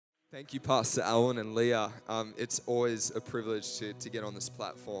Thank you, Pastor Alan and Leah. It's always a privilege to get on this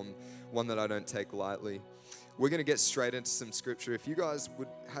platform, one that I don't take lightly. We're going to get straight into some scripture. If you guys would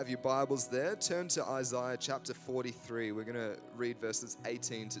have your Bibles there, turn to Isaiah chapter 43. We're going to read verses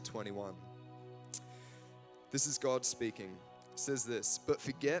 18 to 21. This is God speaking. It says this, "But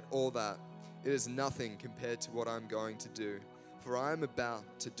forget all that. It is nothing compared to what I'm going to do, for I am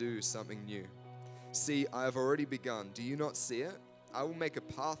about to do something new. See, I have already begun. Do you not see it? I will make a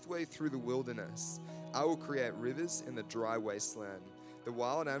pathway through the wilderness. I will create rivers in the dry wasteland. The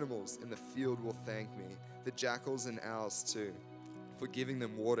wild animals in the field will thank me, the jackals and owls too, for giving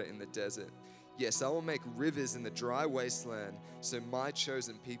them water in the desert. Yes, I will make rivers in the dry wasteland, so my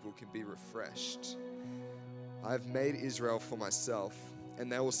chosen people can be refreshed. I have made Israel for myself, and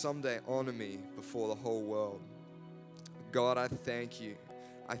they will someday honor me before the whole world. God, I thank you.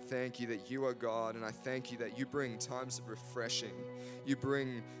 I thank you that you are God, and I thank you that you bring times of refreshing. You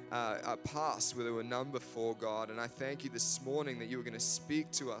bring a past where there were none before, God, and I thank you this morning that you are going to speak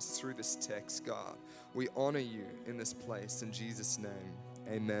to us through this text, God. We honor you in this place. In Jesus' name,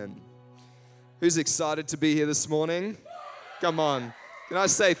 amen. Who's excited to be here this morning? Come on. Can I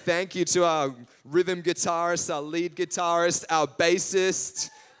say thank you to our rhythm guitarist, our lead guitarist, our bassist?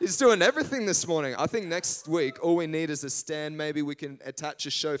 He's doing everything this morning. I think next week, all we need is a stand. Maybe we can attach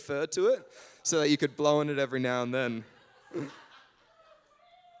a chauffeur to it so that you could blow in it every now and then.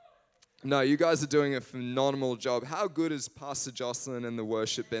 No, you guys are doing a phenomenal job. How good has Pastor Jocelyn and the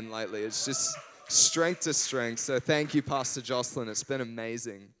worship been lately? It's just strength to strength. So thank you, Pastor Jocelyn. It's been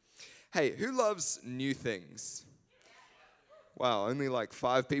amazing. Hey, who loves new things? Wow, only like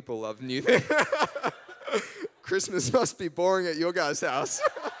 5 people love new things. Christmas must be boring at your guys' house.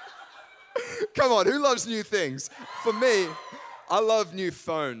 Come on, who loves new things? For me, I love new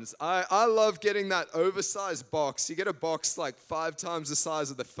phones. I love getting that oversized box. You get a box like 5 times the size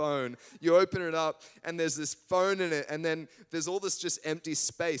of the phone. You open it up, and there's this phone in it, and then there's all this just empty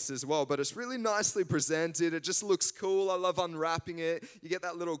space as well. But it's really nicely presented. It just looks cool. I love unwrapping it. You get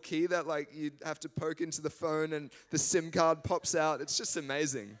that little key that like you have to poke into the phone, and the SIM card pops out. It's just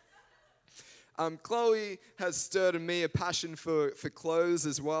amazing. Chloe has stirred in me a passion for clothes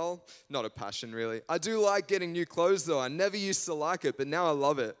as well. Not a passion, really. I do like getting new clothes, though. I never used to like it, but now I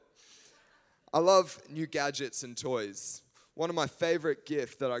love it. I love new gadgets and toys. One of my favorite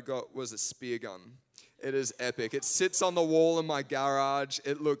gifts that I got was a spear gun. It is epic. It sits on the wall in my garage.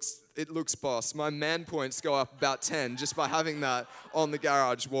 It looks boss. My man points go up about 10 just by having that on the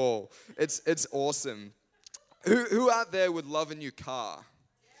garage wall. It's awesome. Who out there would love a new car?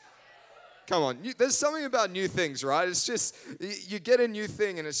 Come on, there's something about new things, right? It's just, you get a new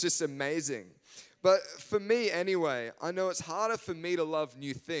thing and it's just amazing. But for me anyway, I know it's harder for me to love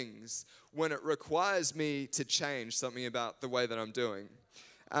new things when it requires me to change something about the way that I'm doing.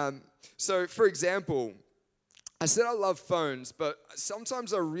 So for example, I said I love phones, but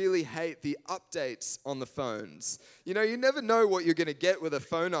sometimes I really hate the updates on the phones. You know, you never know what you're going to get with a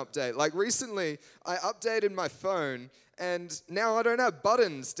phone update. Like recently, I updated my phone, and now I don't have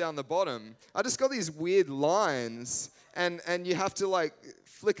buttons down the bottom. I just got these weird lines, and you have to like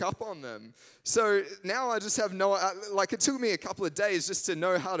flick up on them. So now I just have it took me a couple of days just to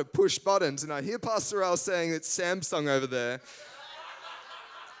know how to push buttons, and I hear Pastor Al saying it's Samsung over there.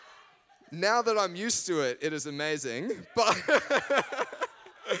 Now that I'm used to it, it is amazing,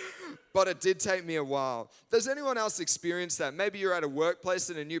 but it did take me a while. Does anyone else experience that? Maybe you're at a workplace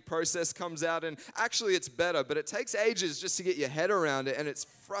and a new process comes out and actually it's better, but it takes ages just to get your head around it and it's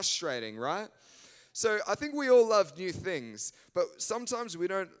frustrating, right? So I think we all love new things, but sometimes we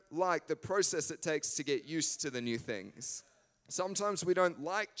don't like the process it takes to get used to the new things. Sometimes we don't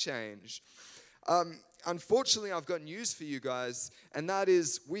like change. Unfortunately, I've got news for you guys, and that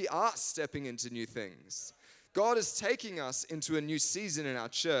is we are stepping into new things. God is taking us into a new season in our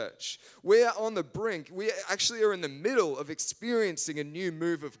church. We're on the brink. We actually are in the middle of experiencing a new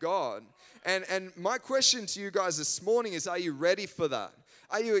move of God. And my question to you guys this morning is, are you ready for that?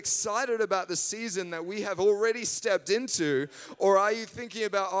 Are you excited about the season that we have already stepped into? Or are you thinking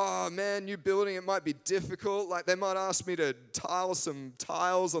about, oh man, new building, it might be difficult. Like they might ask me to tile some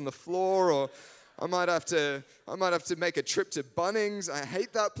tiles on the floor, or I might have to make a trip to Bunnings. I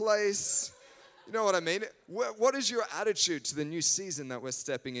hate that place. You know what I mean? What is your attitude to the new season that we're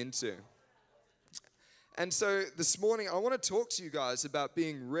stepping into? And so this morning, I want to talk to you guys about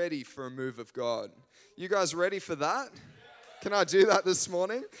being ready for a move of God. You guys ready for that? Can I do that this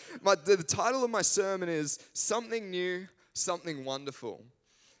morning? The title of my sermon is Something New, Something Wonderful.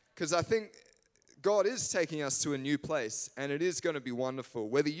 Because I think God is taking us to a new place, and it is going to be wonderful.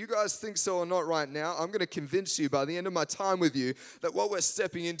 Whether you guys think so or not right now, I'm going to convince you by the end of my time with you that what we're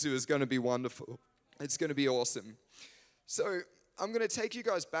stepping into is going to be wonderful. It's going to be awesome. So I'm going to take you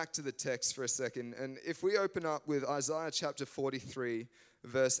guys back to the text for a second, and if we open up with Isaiah chapter 43,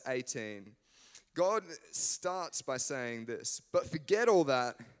 verse 18, God starts by saying this, "But forget all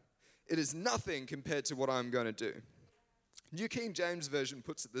that. It is nothing compared to what I'm going to do." New King James Version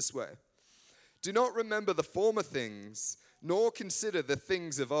puts it this way: "Do not remember the former things, nor consider the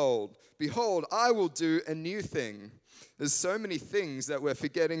things of old. Behold, I will do a new thing." There's so many things that we're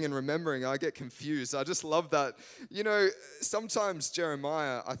forgetting and remembering. I get confused. I just love that. You know, sometimes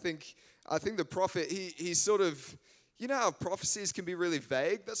Jeremiah, I think the prophet, he sort of, you know how prophecies can be really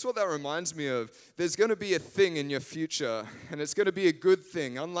vague? That's what that reminds me of. There's going to be a thing in your future, and it's going to be a good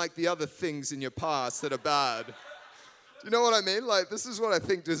thing, unlike the other things in your past that are bad. You know what I mean? Like, this is what I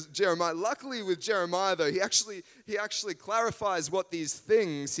think does Jeremiah. Luckily with Jeremiah, though, he actually clarifies what these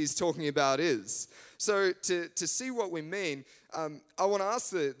things he's talking about is. So to see what we mean, I want to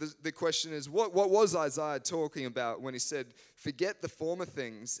ask the question is, what was Isaiah talking about when he said, forget the former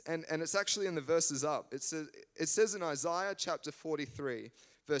things? And it's actually in the verses up. It says in Isaiah chapter 43,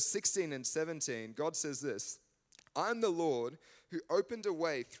 verse 16 and 17, God says this: "I'm the Lord who opened a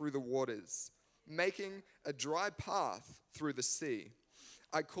way through the waters, making a dry path through the sea.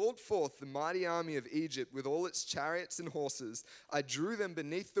 I called forth the mighty army of Egypt with all its chariots and horses. I drew them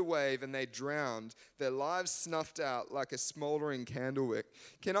beneath the wave, and they drowned, their lives snuffed out like a smoldering candlewick."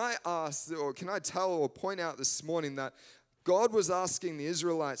 Can I ask, or can I tell or point out this morning that God was asking the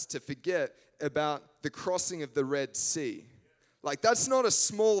Israelites to forget about the crossing of the Red Sea? Like, that's not a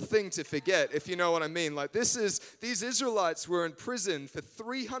small thing to forget, if you know what I mean. Like, these Israelites were in prison for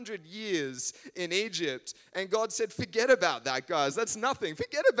 300 years in Egypt, and God said, forget about that, guys. That's nothing.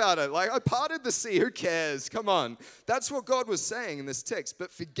 Forget about it. Like, I parted the sea. Who cares? Come on. That's what God was saying in this text.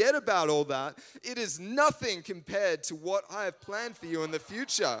 But forget about all that. It is nothing compared to what I have planned for you in the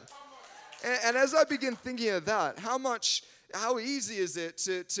future. And as I begin thinking of that, how easy is it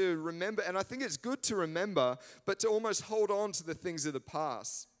to remember? And I think it's good to remember, but to almost hold on to the things of the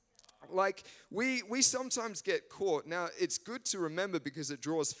past. Like, we sometimes get caught. Now, it's good to remember because it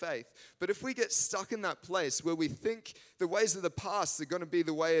draws faith. But if we get stuck in that place where we think the ways of the past are going to be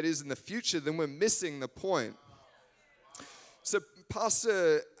the way it is in the future, then we're missing the point. So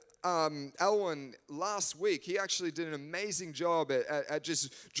Pastor Elwin, last week, he actually did an amazing job at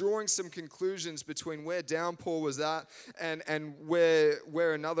just drawing some conclusions between where Downpour was at and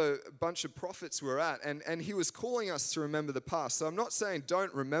where another bunch of prophets were at. And he was calling us to remember the past. So I'm not saying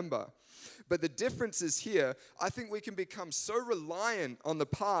don't remember. But the difference is here, I think we can become so reliant on the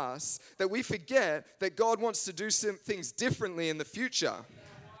past that we forget that God wants to do some things differently in the future.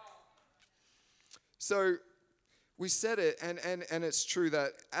 So we said it, and it's true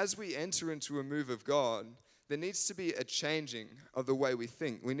that as we enter into a move of God, there needs to be a changing of the way we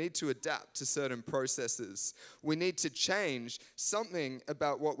think. We need to adapt to certain processes. We need to change something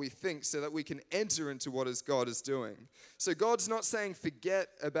about what we think so that we can enter into what God is doing. So God's not saying forget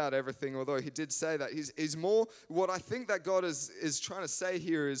about everything, although he did say that. He's more, what I think that God is trying to say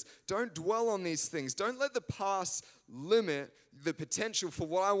here is, don't dwell on these things. Don't let the past limit the potential for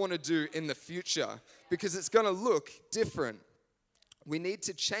what I want to do in the future, because it's going to look different. We need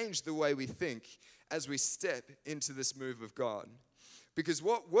to change the way we think as we step into this move of God. Because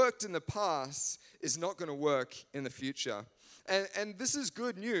what worked in the past is not going to work in the future. And this is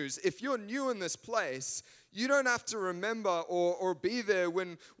good news. If you're new in this place, you don't have to remember or be there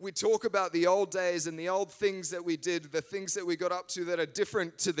when we talk about the old days and the old things that we did, the things that we got up to that are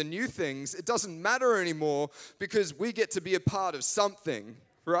different to the new things. It doesn't matter anymore because we get to be a part of something,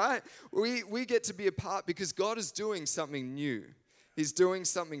 right? We get to be a part because God is doing something new. He's doing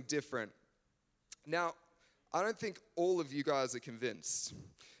something different. Now, I don't think all of you guys are convinced.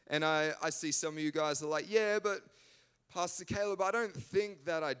 And I see some of you guys are like, yeah, but Pastor Caleb, I don't think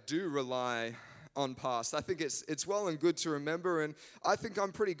that I do rely on past. I think it's well and good to remember, and I think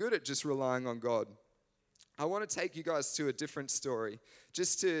I'm pretty good at just relying on God. I want to take you guys to a different story,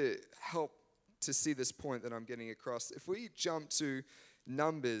 just to help to see this point that I'm getting across. If we jump to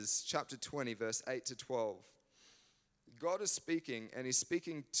Numbers chapter 20, verse 8 to 12. God is speaking, and he's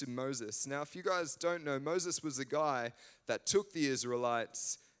speaking to Moses. Now, if you guys don't know, Moses was the guy that took the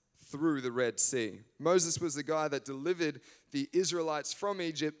Israelites through the Red Sea. Moses was the guy that delivered the Israelites from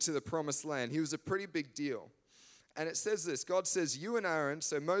Egypt to the promised land. He was a pretty big deal. And it says this, God says, you and Aaron,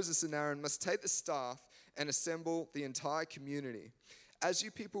 so Moses and Aaron, must take the staff and assemble the entire community. as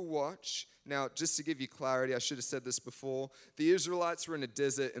you people watch, now just to give you clarity, I should have said this before, the Israelites were in a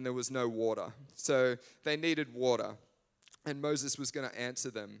desert and there was no water. So they needed water. And Moses was going to answer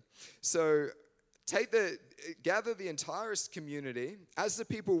them. So gather the entire community. As the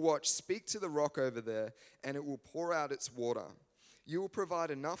people watch, speak to the rock over there, and it will pour out its water. You will provide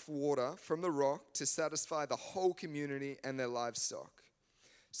enough water from the rock to satisfy the whole community and their livestock.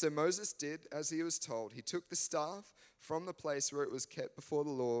 So Moses did as he was told. He took the staff from the place where it was kept before the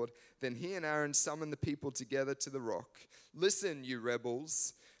Lord. Then he and Aaron summoned the people together to the rock. Listen, you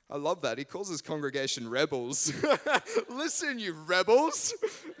rebels. I love that. He calls his congregation rebels. Listen, you rebels.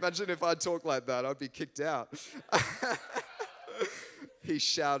 Imagine if I talked like that. I'd be kicked out. He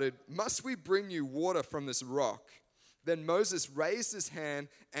shouted, must we bring you water from this rock? Then Moses raised his hand,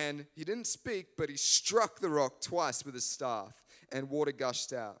 and he didn't speak, but he struck the rock twice with his staff, and water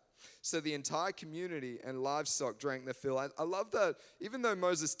gushed out. So the entire community and livestock drank their fill. I love that even though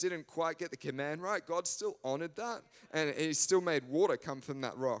Moses didn't quite get the command right, God still honored that, and he still made water come from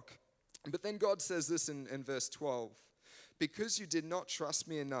that rock. But then God says this in verse 12. Because you did not trust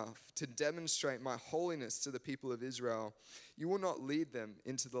me enough to demonstrate my holiness to the people of Israel, you will not lead them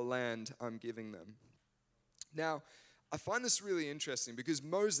into the land I'm giving them. Now, I find this really interesting because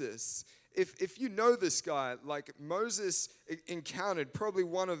Moses, if you know this guy, like Moses encountered probably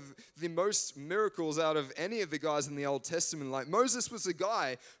one of the most miracles out of any of the guys in the Old Testament. Like Moses was the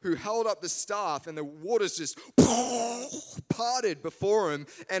guy who held up the staff and the waters just parted before him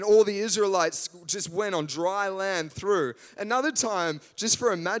and all the Israelites just went on dry land through. Another time, just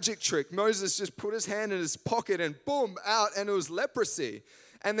for a magic trick, Moses just put his hand in his pocket and boom, out, and it was leprosy.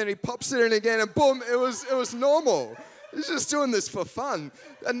 And then he pops it in again and boom, it was normal. He's just doing this for fun.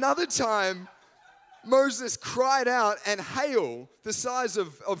 Another time, Moses cried out and hail the size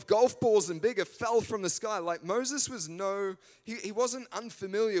of golf balls and bigger fell from the sky. Like Moses was he wasn't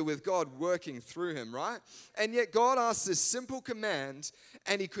unfamiliar with God working through him, right? And yet God asked this simple command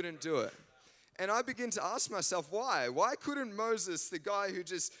and he couldn't do it. And I begin to ask myself, why? Why couldn't Moses, the guy who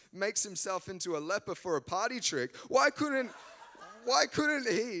just makes himself into a leper for a party trick, why couldn't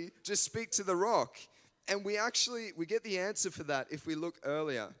he just speak to the rock? And we get the answer for that if we look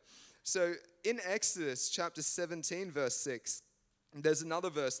earlier. So in Exodus chapter 17, verse 6, there's another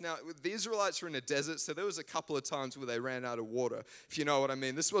verse. Now, the Israelites were in a desert, so there was a couple of times where they ran out of water, if you know what I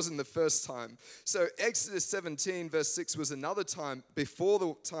mean. This wasn't the first time. So Exodus 17, verse 6 was another time before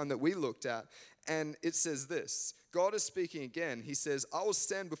the time that we looked at. And it says this, God is speaking again. He says, I will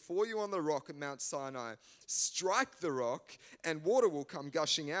stand before you on the rock at Mount Sinai. Strike the rock and water will come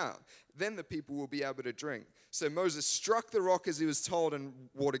gushing out. Then the people will be able to drink. So Moses struck the rock as he was told and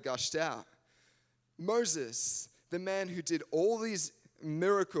water gushed out. Moses, the man who did all these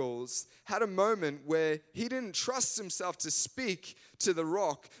miracles, had a moment where he didn't trust himself to speak to the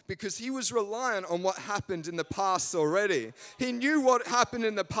rock because he was reliant on what happened in the past already. He knew what happened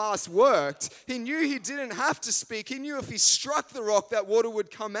in the past worked. He knew he didn't have to speak. He knew if he struck the rock, that water would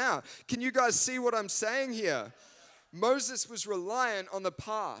come out. Can you guys see what I'm saying here? Moses was reliant on the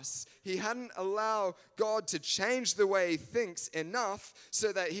past. He hadn't allowed God to change the way he thinks enough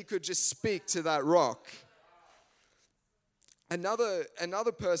so that he could just speak to that rock. Another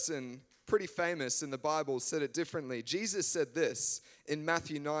person, pretty famous in the Bible, said it differently. Jesus said this in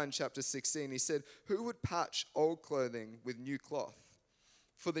Matthew 9, chapter 16. He said, who would patch old clothing with new cloth?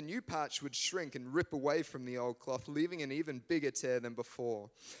 For the new patch would shrink and rip away from the old cloth, leaving an even bigger tear than before.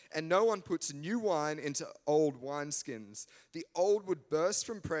 And no one puts new wine into old wineskins. The old would burst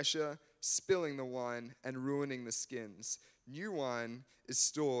from pressure, spilling the wine and ruining the skins. New wine is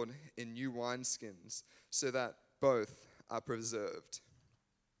stored in new wineskins, so that both are preserved.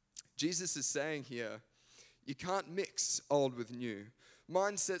 Jesus is saying here, you can't mix old with new.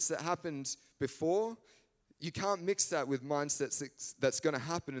 Mindsets that happened before, you can't mix that with mindsets that's going to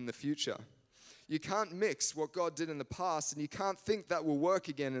happen in the future. You can't mix what God did in the past, and you can't think that will work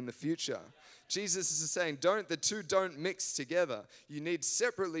again in the future. Jesus is saying, the two don't mix together. You need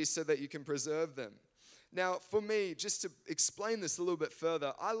separately so that you can preserve them. Now, for me, just to explain this a little bit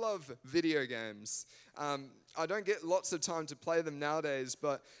further, I love video games. I don't get lots of time to play them nowadays,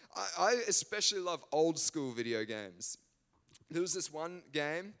 but I especially love old school video games. There was this one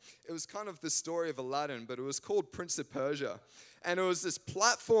game, it was kind of the story of Aladdin, but it was called Prince of Persia. And it was this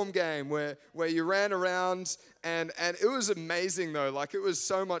platform game where you ran around, and it was amazing though. Like, it was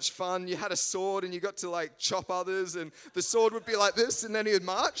so much fun. You had a sword and you got to like chop others, and the sword would be like this, and then he'd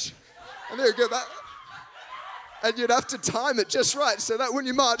march, and then he'd go back. And you'd have to time it just right so that when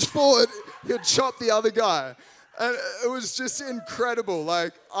you march forward, you'd chop the other guy. And it was just incredible.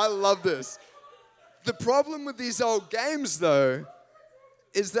 Like, I love this. The problem with these old games, though,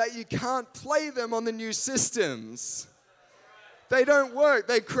 is that you can't play them on the new systems. They don't work,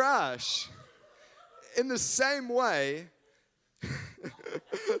 they crash. In the same way,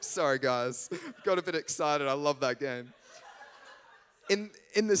 sorry guys, got a bit excited, I love that game.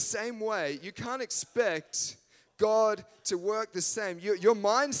 In the same way, you can't expect God to work the same. Your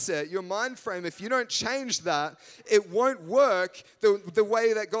mindset, your mind frame, if you don't change that, it won't work the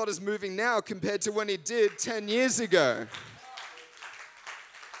way that God is moving now compared to when He did 10 years ago.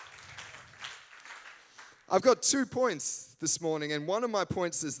 I've got 2 points this morning, and one of my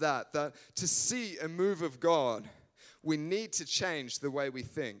points is that to see a move of God, we need to change the way we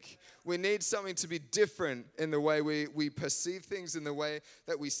think. We need something to be different in the way we perceive things, in the way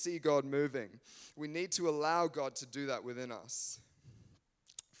that we see God moving. We need to allow God to do that within us.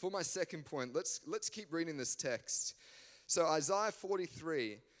 For my second point, let's keep reading this text. So Isaiah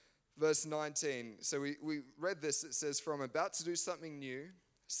 43, verse 19. So we read this. It says, "For I'm about to do something new.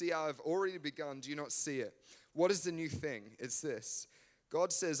 See how I've already begun. Do you not see it? What is the new thing? It's this.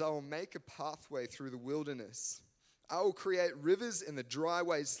 God says, I will make a pathway through the wilderness. I will create rivers in the dry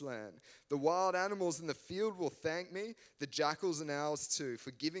wasteland. The wild animals in the field will thank me, the jackals and owls too,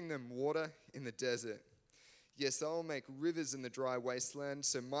 for giving them water in the desert. Yes, I will make rivers in the dry wasteland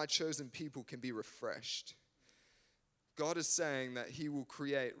so my chosen people can be refreshed." God is saying that He will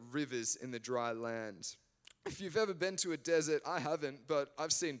create rivers in the dry land. If you've ever been to a desert, I haven't, but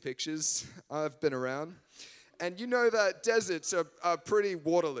I've seen pictures. I've been around. And you know that deserts are pretty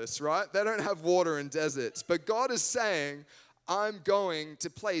waterless, right? They don't have water in deserts. But God is saying, I'm going to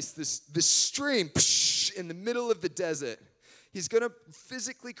place this stream in the middle of the desert. He's going to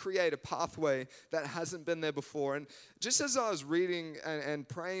physically create a pathway that hasn't been there before. And just as I was reading and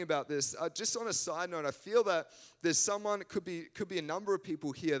praying about this, just on a side note, I feel that there's someone, it could be a number of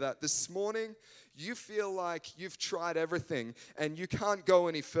people here, that this morning you feel like you've tried everything and you can't go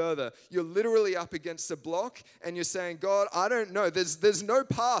any further. You're literally up against a block and you're saying, God, I don't know. There's no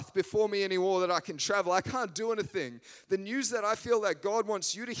path before me anymore that I can travel. I can't do anything. The news that I feel that God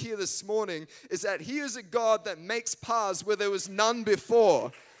wants you to hear this morning is that He is a God that makes paths where there was none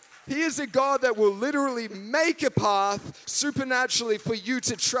before. He is a God that will literally make a path supernaturally for you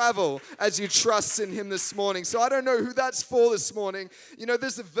to travel as you trust in Him this morning. So I don't know who that's for this morning. You know,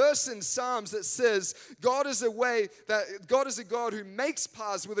 there's a verse in Psalms that says, God is a God who makes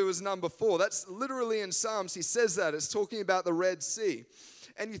paths where there was none before. That's literally in Psalms. He says that. It's talking about the Red Sea.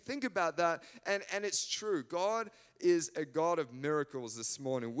 And you think about that, and it's true. God is a God of miracles this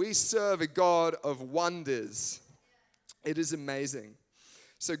morning. We serve a God of wonders. It is amazing.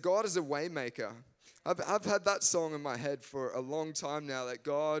 So God is a way maker. I've had that song in my head for a long time now, that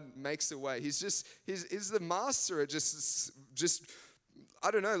God makes a way. He's the master at just I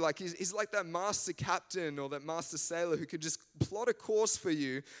don't know, like he's like that master captain or that master sailor who could just plot a course for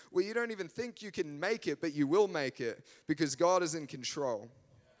you where you don't even think you can make it, but you will make it because God is in control.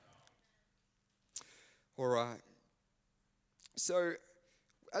 All right. So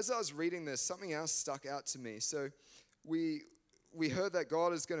as I was reading this, something else stuck out to me. So we heard that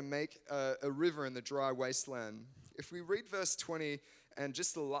God is going to make a river in the dry wasteland. If we read verse 20 and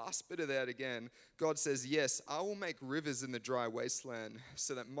just the last bit of that again, God says, yes, I will make rivers in the dry wasteland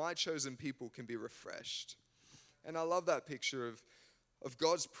so that my chosen people can be refreshed. And I love that picture of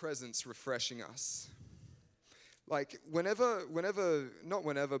God's presence refreshing us. Like not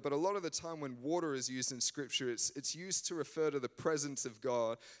whenever, but a lot of the time when water is used in Scripture, it's used to refer to the presence of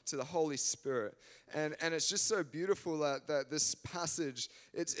God, to the Holy Spirit. And it's just so beautiful that this passage,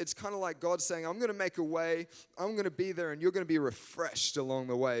 it's kind of like God saying, I'm going to make a way, I'm going to be there, and you're going to be refreshed along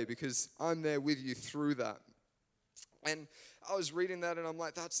the way because I'm there with you through that. And I was reading that and I'm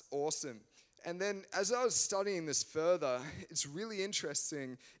like, that's awesome. And then as I was studying this further, it's really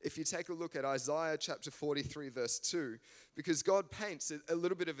interesting if you take a look at Isaiah chapter 43, verse 2, because God paints a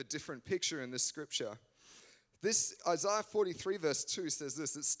little bit of a different picture in this scripture. This Isaiah 43, verse 2 says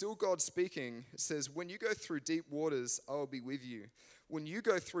this, it's still God speaking. It says, when you go through deep waters, I will be with you. When you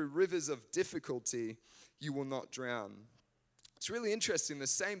go through rivers of difficulty, you will not drown. It's really interesting. The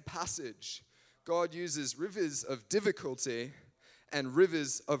same passage, God uses rivers of difficulty and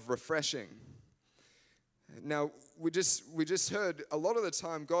rivers of refreshing. Now, we just heard a lot of the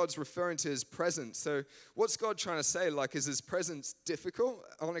time God's referring to His presence. So what's God trying to say? Like, is His presence difficult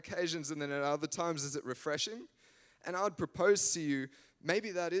on occasions and then at other times is it refreshing? And I'd propose to you,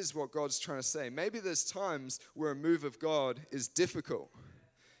 maybe that is what God's trying to say. Maybe there's times where a move of God is difficult.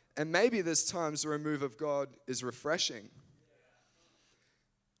 And maybe there's times where a move of God is refreshing.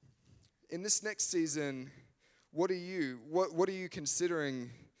 In this next season, what are you considering?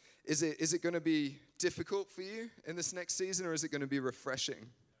 Is it going to be difficult for you in this next season, or is it going to be refreshing?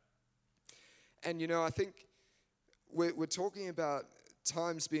 And, I think we're talking about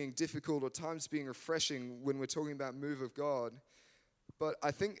times being difficult or times being refreshing when we're talking about move of God. But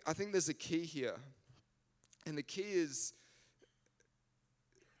I think there's a key here. And the key is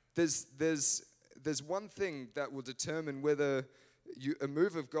there's one thing that will determine whether a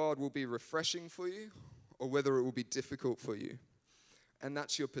move of God will be refreshing for you or whether it will be difficult for you. And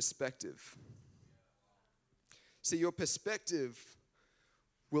that's your perspective. See, your perspective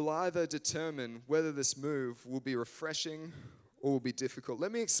will either determine whether this move will be refreshing or will be difficult.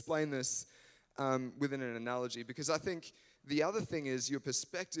 Let me explain this within an analogy, because I think the other thing is your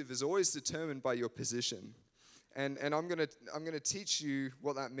perspective is always determined by your position. And I'm gonna teach you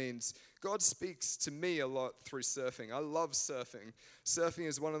what that means. God speaks to me a lot through surfing. I love surfing. Surfing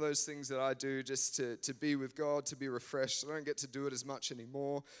is one of those things that I do just to be with God, to be refreshed. I don't get to do it as much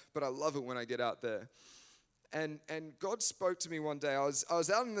anymore, but I love it when I get out there. And God spoke to me one day. I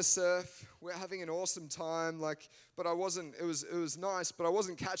was out in the surf. We're having an awesome time, but I wasn't. It was nice, but I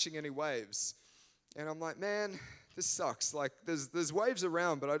wasn't catching any waves. And I'm like, man, this sucks. There's waves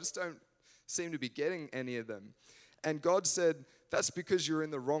around, but I just don't seem to be getting any of them. And God said, that's because you're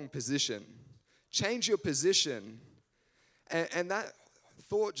in the wrong position. Change your position. And that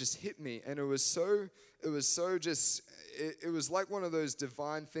thought just hit me, and it was like one of those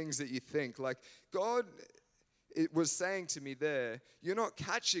divine things that you think. Like, God, it was saying to me there, you're not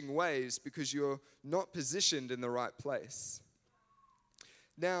catching waves because you're not positioned in the right place.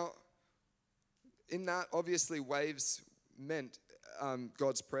 Now, in that, obviously, waves meant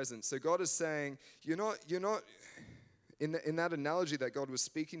God's presence. So God is saying, you're not. In that analogy that God was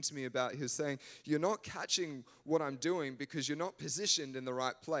speaking to me about, he was saying, you're not catching what I'm doing because you're not positioned in the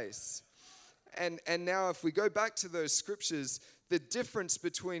right place. And now if we go back to those scriptures, the difference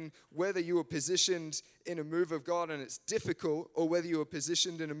between whether you are positioned in a move of God and it's difficult, or whether you are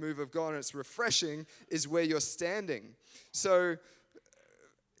positioned in a move of God and it's refreshing, is where you're standing. So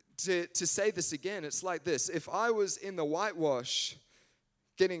to say this again, it's like this. If I was in the whitewash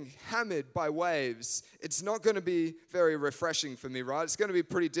getting hammered by waves, it's not going to be very refreshing for me, right? It's going to be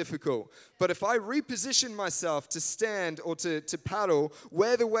pretty difficult. But if I reposition myself to stand or to paddle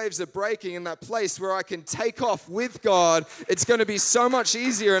where the waves are breaking, in that place where I can take off with God, it's going to be so much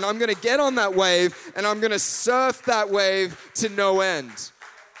easier, and I'm going to get on that wave and I'm going to surf that wave to no end.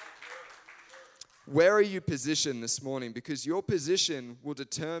 Where are you positioned this morning? Because your position will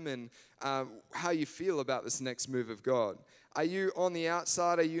determine how you feel about this next move of God. Are you on the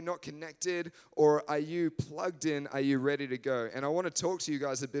outside? Are you not connected? Or are you plugged in? Are you ready to go? And I want to talk to you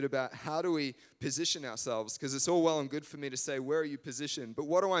guys a bit about how do we position ourselves, because it's all well and good for me to say, where are you positioned? But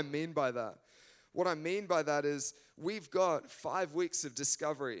what do I mean by that? What I mean by that is we've got 5 weeks of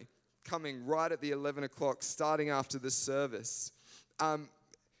discovery coming right at the 11 o'clock, starting after this service.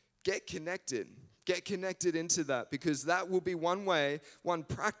 Get connected. Get connected into that, because that will be one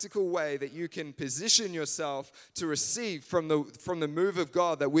practical way that you can position yourself to receive from the move of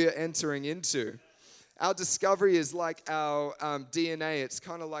God that we're entering into. Our discovery is like our DNA. It's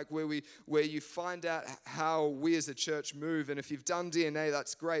kind of like where you find out how we as a church move. And if you've done DNA,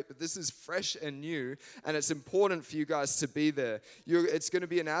 that's great. But this is fresh and new, and it's important for you guys to be there. It's going to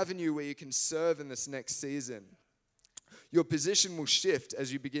be an avenue where you can serve in this next season. Your position will shift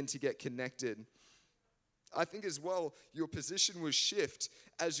as you begin to get connected. I think as well, your position will shift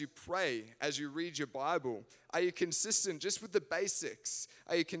as you pray, as you read your Bible. Are you consistent just with the basics?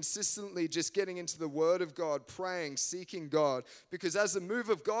 Are you consistently just getting into the Word of God, praying, seeking God? Because as the move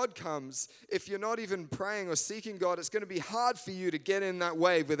of God comes, if you're not even praying or seeking God, it's going to be hard for you to get in that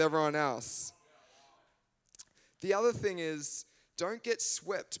wave with everyone else. The other thing is, don't get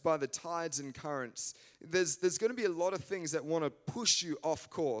swept by the tides and currents. There's going to be a lot of things that want to push you off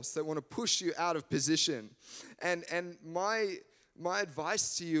course, that want to push you out of position. And my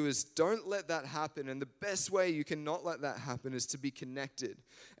advice to you is don't let that happen. And the best way you can not let that happen is to be connected.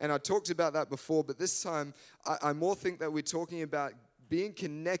 And I talked about that before, but this time I more think that we're talking about being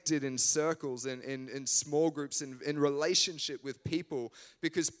connected in circles, in small groups, in relationship with people,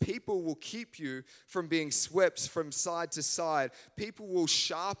 because people will keep you from being swept from side to side. People will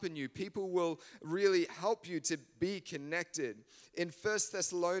sharpen you. People will really help you to be connected. In 1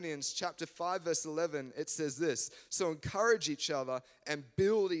 Thessalonians chapter 5, verse 11, it says this: so encourage each other and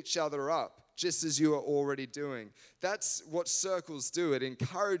build each other up, just as you are already doing. That's what circles do. It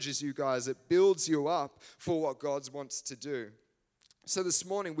encourages you guys. It builds you up for what God wants to do. So this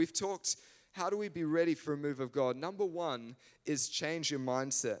morning we've talked, how do we be ready for a move of God? Number one is change your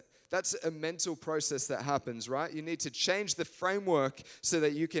mindset. That's a mental process that happens, right? You need to change the framework so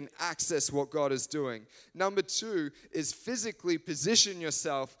that you can access what God is doing. Number 2 is physically position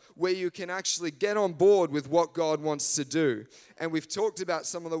yourself where you can actually get on board with what God wants to do. And we've talked about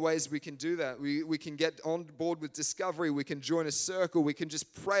some of the ways we can do that. We can get on board with Discovery. We can join a circle. We can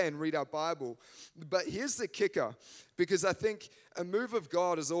just pray and read our Bible. But here's the kicker, because I think a move of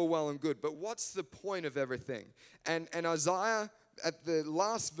God is all well and good, but what's the point of everything? And Isaiah, at the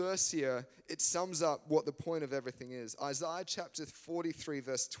last verse here, it sums up what the point of everything is. Isaiah chapter 43,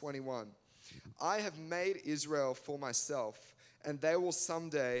 verse 21. I have made Israel for myself, and they will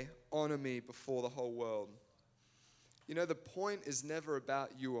someday honor me before the whole world. You know, the point is never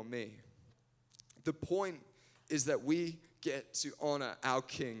about you or me. The point is that we get to honor our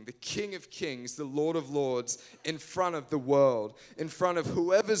King, the King of Kings, the Lord of Lords, in front of the world, in front of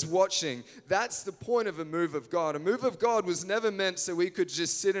whoever's watching. That's the point of a move of God. A move of God was never meant so we could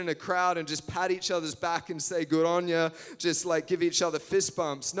just sit in a crowd and just pat each other's back and say, good on ya, just like give each other fist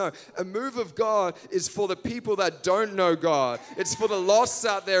bumps. No, a move of God is for the people that don't know God. It's for the lost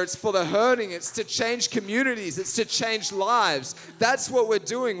out there. It's for the hurting. It's to change communities. It's to change lives. That's what we're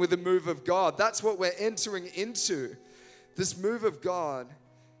doing with the move of God. That's what we're entering into. This move of God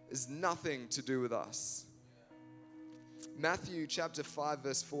is nothing to do with us. Matthew chapter 5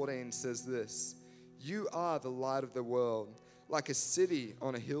 verse 14 says this, you are the light of the world, like a city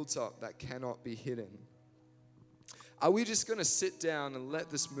on a hilltop that cannot be hidden. Are we just going to sit down and let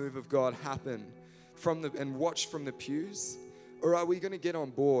this move of God happen and watch from the pews? Or are we going to get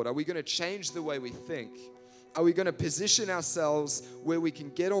on board? Are we going to change the way we think? Are we going to position ourselves where we can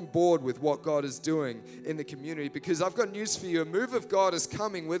get on board with what God is doing in the community? Because I've got news for you. A move of God is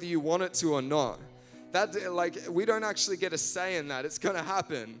coming whether you want it to or not. We don't actually get a say in that. It's going to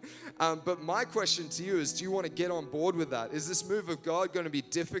happen. But my question to you is, do you want to get on board with that? Is this move of God going to be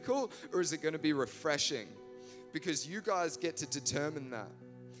difficult, or is it going to be refreshing? Because you guys get to determine that.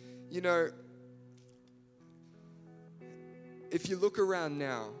 You know, if you look around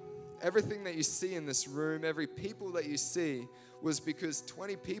now, everything that you see in this room, every people that you see, was because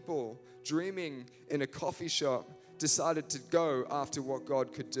 20 people dreaming in a coffee shop decided to go after what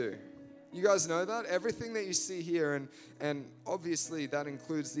God could do. You guys know that? Everything that you see here, and obviously that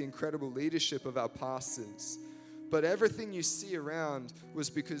includes the incredible leadership of our pastors. But everything you see around was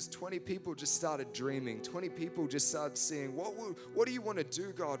because 20 people just started dreaming. 20 people just started seeing, what do you want to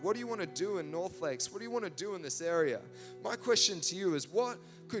do, God? What do you want to do in North Lakes? What do you want to do in this area? My question to you is, what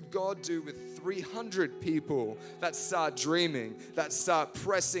could God do with 300 people that start dreaming, that start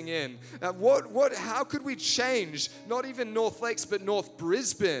pressing in? How could we change, not even North Lakes, but North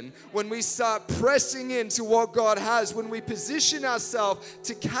Brisbane, when we start pressing into what God has, when we position ourselves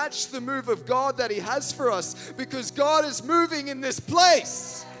to catch the move of God that He has for us, because God is moving in this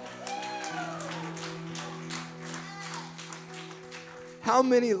place. How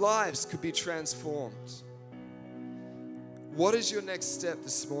many lives could be transformed? What is your next step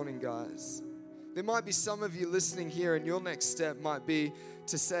this morning, guys? There might be some of you listening here, and your next step might be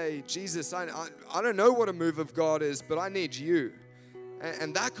to say, Jesus, I don't know what a move of God is, but I need you.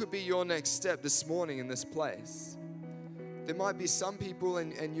 And that could be your next step this morning in this place. There might be some people,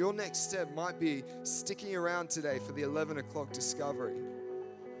 and your next step might be sticking around today for the 11 o'clock discovery.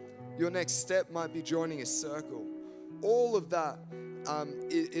 Your next step might be joining a circle. All of that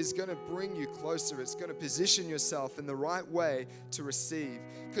is going to bring you closer. It's going to position yourself in the right way to receive.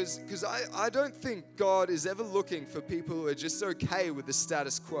 Because I don't think God is ever looking for people who are just okay with the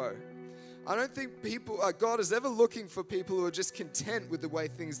status quo. I don't think God is ever looking for people who are just content with the way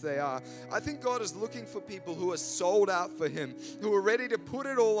things they are. I think God is looking for people who are sold out for Him, who are ready to put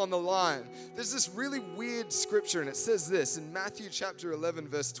it all on the line. There's this really weird scripture, and it says this in Matthew chapter 11,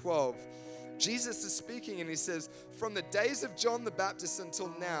 verse 12. Jesus is speaking, and He says, from the days of John the Baptist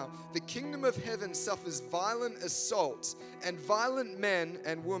until now, the kingdom of heaven suffers violent assault, and violent men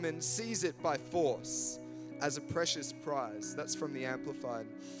and women seize it by force as a precious prize. That's from the Amplified.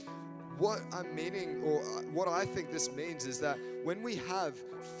 What I'm meaning, or what I think this means, is that when we have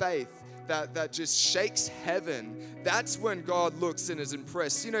faith that just shakes heaven, that's when God looks and is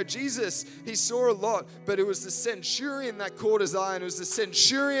impressed. You know, Jesus, He saw a lot, but it was the centurion that caught His eye, and it was the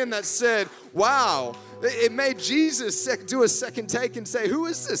centurion that said, wow, it made Jesus do a second take and say, who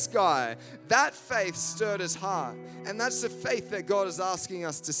is this guy? That faith stirred His heart. And that's the faith that God is asking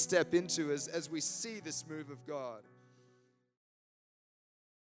us to step into as we see this move of God.